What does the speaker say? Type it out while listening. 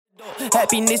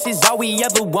Happiness is all we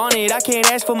ever wanted, I can't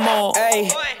ask for more. Hey,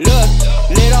 look,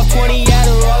 lit off 20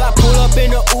 Adderall, I pull up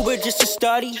in a Uber just to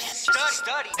study.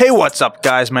 Hey, what's up,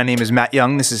 guys? My name is Matt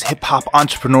Young. This is Hip Hop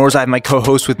Entrepreneurs. I have my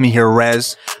co-host with me here,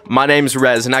 Rez. My name's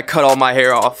Rez, and I cut all my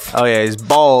hair off. Oh, yeah, he's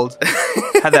bald.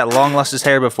 Had that long, luscious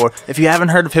hair before. If you haven't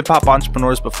heard of Hip Hop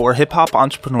Entrepreneurs before, Hip Hop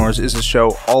Entrepreneurs is a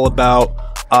show all about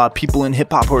people in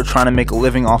hip-hop who are trying to make a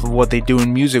living off of what they do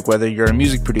in music, whether you're a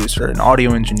music producer, an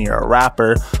audio engineer, a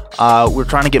rapper. We're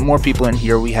trying to get more people in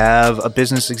here. We have a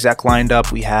business exec lined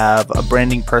up. We have a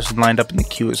branding person lined up in the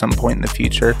queue at some point in the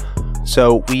future.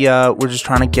 So we're just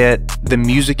trying to get the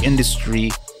music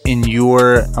industry in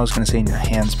your, I was going to say in your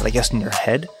hands, but I guess in your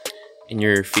head? In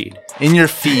your feed. In your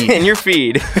feed. In your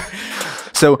feed.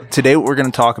 So today what we're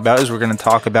going to talk about is we're going to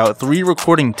talk about 3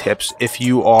 recording tips if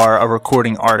you are a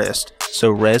recording artist.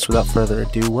 So Rez, without further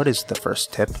ado, what is the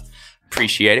first tip?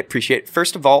 Appreciate it.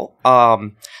 First of all,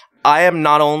 I am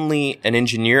not only an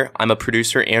engineer, I'm a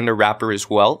producer and a rapper as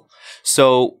well.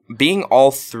 So having all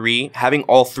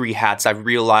three hats, I've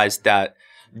realized that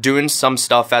doing some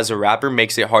stuff as a rapper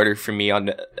makes it harder for me on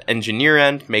the engineer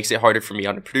end, makes it harder for me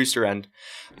on the producer end.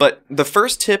 But the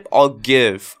first tip I'll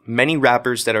give many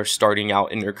rappers that are starting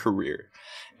out in their career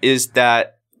is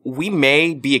that we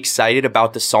may be excited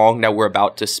about the song that we're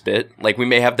about to spit. Like, we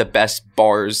may have the best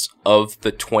bars of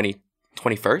the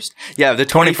 21st? Yeah, the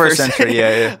 21st century,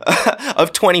 yeah.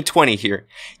 of 2020 here.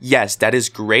 Yes, that is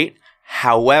great.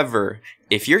 However,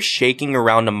 if you're shaking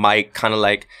around the mic kind of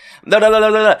like... That's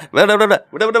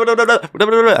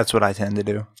what I tend to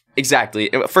do.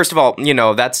 Exactly. First of all,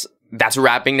 that's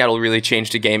rapping. That'll really change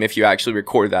the game if you actually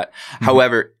record that. Mm-hmm.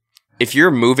 However, if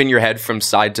you're moving your head from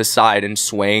side to side and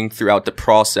swaying throughout the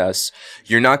process,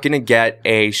 you're not going to get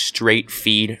a straight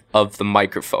feed of the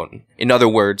microphone. In other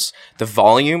words, the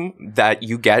volume that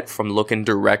you get from looking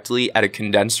directly at a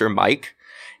condenser mic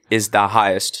is the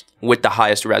highest, with the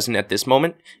highest resonance at this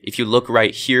moment. If you look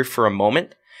right here for a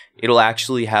moment, it'll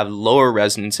actually have lower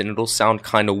resonance and it'll sound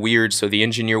kind of weird, so the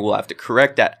engineer will have to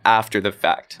correct that after the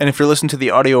fact. And if you're listening to the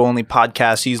audio-only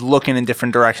podcast, he's looking in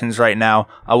different directions right now.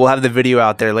 We'll have the video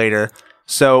out there later.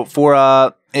 So for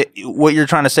what you're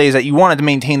trying to say is that you wanted to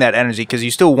maintain that energy because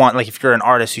you still want, like, if you're an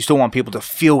artist, you still want people to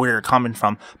feel where you're coming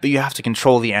from, but you have to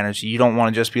control the energy. You don't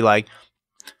want to just be like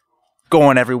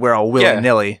going everywhere all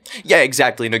willy-nilly. Yeah,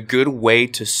 exactly. And a good way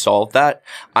to solve that,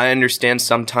 I understand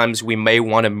sometimes we may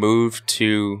want to move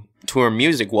to our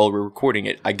music while we're recording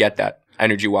it. I get that,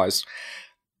 energy-wise.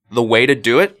 The way to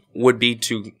do it would be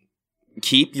to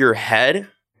keep your head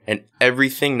and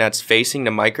everything that's facing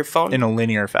the microphone in a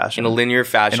linear fashion. In a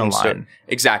line. So,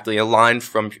 exactly. A line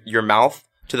from your mouth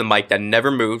to the mic that never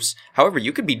moves. However,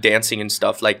 you could be dancing and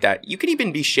stuff like that. You could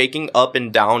even be shaking up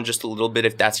and down just a little bit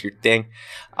if that's your thing.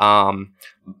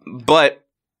 But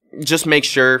just make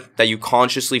sure that you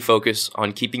consciously focus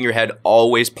on keeping your head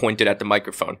always pointed at the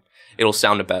microphone. It'll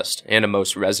sound the best and the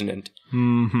most resonant.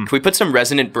 Mm-hmm. Can we put some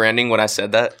resonant branding when I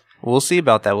said that? We'll see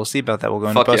about that. We'll go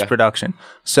into post-production. Yeah.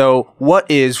 So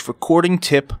what is recording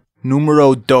tip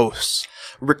numero dos?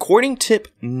 Recording tip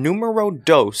numero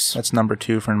dos. That's number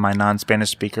 2 for my non-Spanish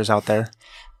speakers out there.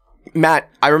 Matt,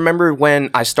 I remember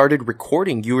when I started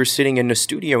recording, you were sitting in the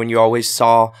studio and you always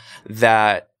saw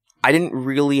that I didn't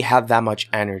really have that much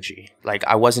energy. Like,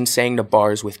 I wasn't saying the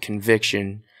bars with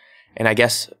conviction, and I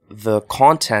guess the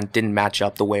content didn't match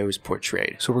up the way it was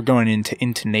portrayed. So we're going into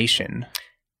intonation.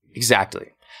 Exactly.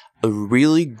 A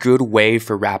really good way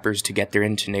for rappers to get their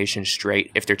intonation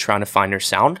straight if they're trying to find their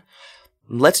sound.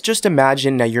 Let's just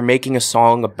imagine that you're making a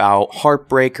song about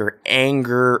heartbreak or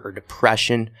anger or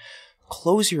depression.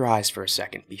 Close your eyes for a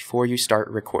second before you start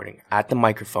recording at the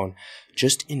microphone.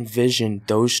 Just envision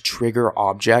those trigger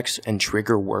objects and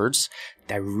trigger words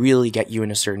that really get you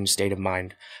in a certain state of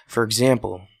mind. For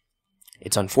example,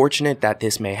 it's unfortunate that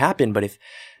this may happen, but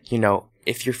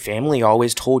if your family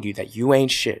always told you that you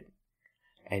ain't shit,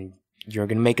 and you're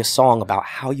going to make a song about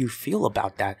how you feel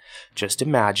about that, just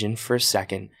imagine for a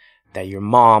second that your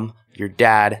mom, your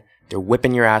dad, they're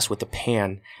whipping your ass with a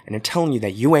pan, and they're telling you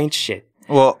that you ain't shit.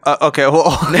 Well, okay,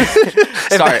 well,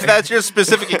 Sorry. if that's your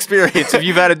specific experience, if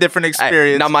you've had a different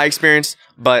experience. Not my experience,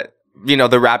 but,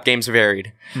 the rap game's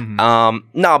varied. Mm-hmm.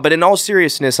 No, but in all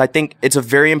seriousness, I think it's a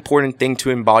very important thing to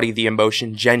embody the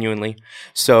emotion genuinely.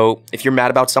 So if you're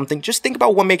mad about something, just think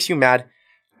about what makes you mad,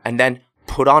 and then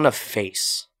put on a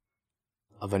face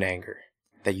of an anger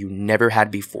that you never had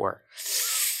before.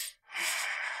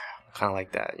 Kind of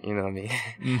like that, you know what I mean?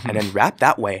 Mm-hmm. And then rap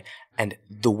that way. And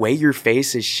the way your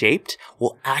face is shaped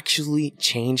will actually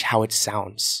change how it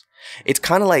sounds. It's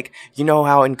kind of like, you know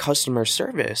how in customer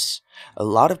service, a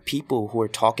lot of people who are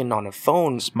talking on a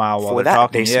phone smile while they're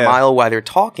talking. They smile while they're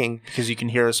talking. Because you can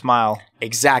hear a smile.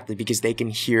 Exactly, because they can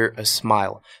hear a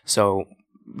smile. So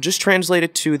just translate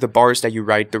it to the bars that you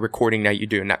write, the recording that you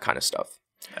do, and that kind of stuff.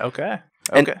 Okay.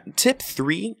 And tip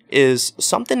 3 is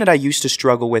something that I used to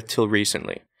struggle with till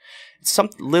recently. It's some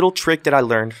little trick that I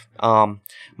learned.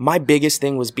 My biggest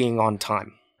thing was being on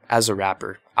time as a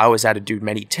rapper. I always had to do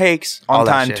many takes. On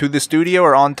time to the studio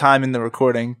or on time in the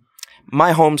recording?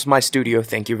 My home's my studio,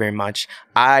 thank you very much.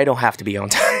 I don't have to be on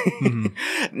time.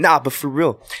 Nah, but for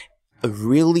real, a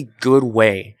really good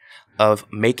way of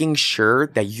making sure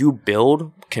that you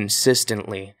build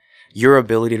consistently your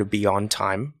ability to be on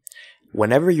time.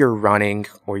 Whenever you're running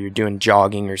or you're doing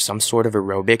jogging or some sort of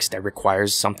aerobics that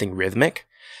requires something rhythmic,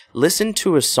 listen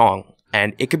to a song,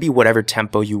 and it could be whatever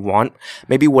tempo you want,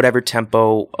 maybe whatever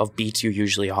tempo of beats you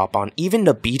usually hop on, even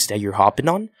the beats that you're hopping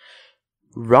on,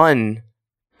 run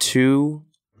to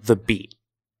the beat.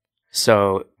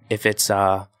 So if it's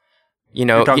you're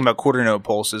talking about quarter note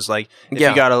pulses, like if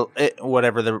you got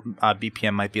whatever the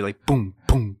BPM might be, like boom,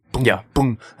 boom, boom,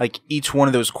 boom. Like each one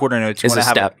of those quarter notes, you want to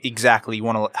have step. Exactly. You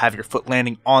want to have your foot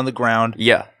landing on the ground.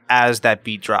 Yeah. As that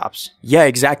beat drops. Yeah,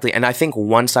 exactly. And I think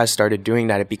once I started doing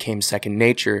that, it became second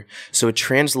nature. So it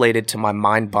translated to my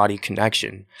mind-body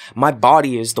connection. My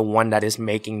body is the one that is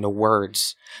making the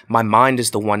words. My mind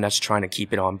is the one that's trying to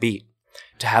keep it on beat.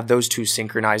 To have those two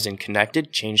synchronized and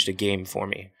connected changed the game for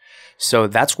me. So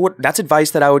that's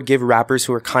advice that I would give rappers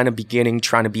who are kind of beginning,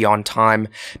 trying to be on time,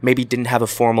 maybe didn't have a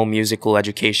formal musical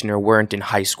education or weren't in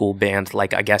high school band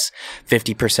like I guess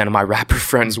 50% of my rapper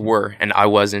friends were, and I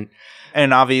wasn't.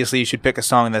 And obviously you should pick a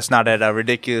song that's not at a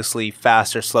ridiculously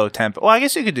fast or slow tempo. Well, I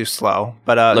guess you could do slow,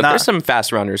 but look, there's some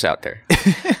fast runners out there.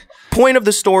 Point of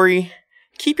the story: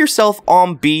 keep yourself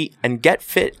on beat and get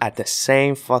fit at the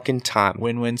same fucking time.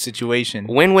 Win-win situation.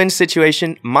 Win-win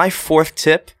situation. My 4th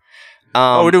tip.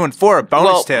 We're doing 4.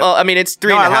 Bonus tip. Well, I mean, it's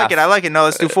 3 and a half. I like it. No,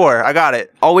 let's do 4. I got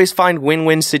it. Always find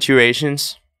win-win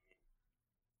situations.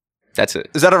 That's it.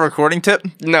 Is that a recording tip?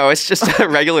 No, it's just a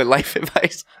regular life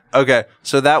advice. Okay,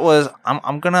 so that was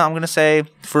I'm gonna say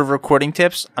for recording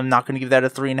tips, I'm not gonna give that a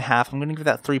 3.5. I'm gonna give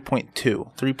that 3.2.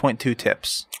 3.2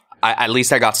 tips. At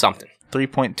least I got something.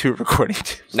 3.2 recording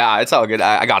tips. Nah, it's all good.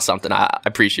 I got something. I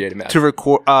appreciate it, man. To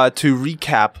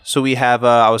recap, so we have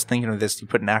I was thinking of this. You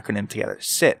put an acronym together: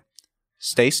 sit,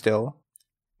 stay still,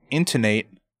 intonate,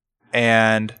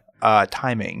 and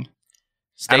timing.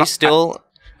 Stay still,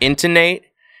 intonate,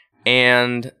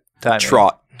 and timing.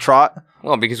 Trot.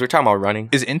 Well, because we're talking about running.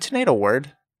 Is intonate a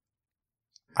word?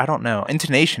 I don't know.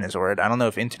 Intonation is a word. I don't know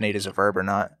if intonate is a verb or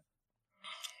not.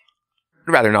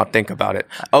 I'd rather not think about it.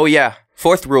 Oh, yeah.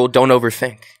 4th rule, don't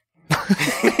overthink.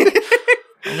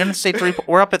 I'm going to say 3.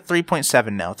 We're up at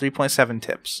 3.7 now. 3.7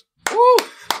 tips. Woo!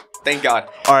 Thank God.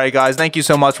 All right, guys. Thank you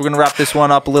so much. We're going to wrap this one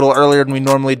up a little earlier than we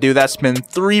normally do. That's been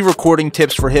 3 recording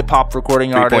tips for hip-hop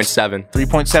recording artists. 3.7.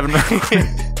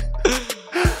 3.7.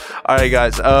 All right,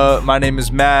 guys. My name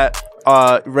is Matt.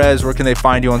 Rez, where can they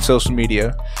find you on social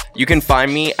media? You can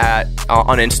find me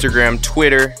on Instagram,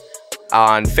 Twitter,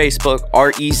 on Facebook,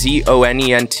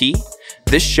 REZONENT.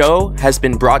 This show has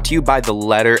been brought to you by the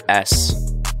letter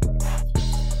S.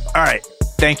 All right.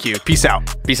 Thank you. Peace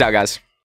out. Peace out, guys.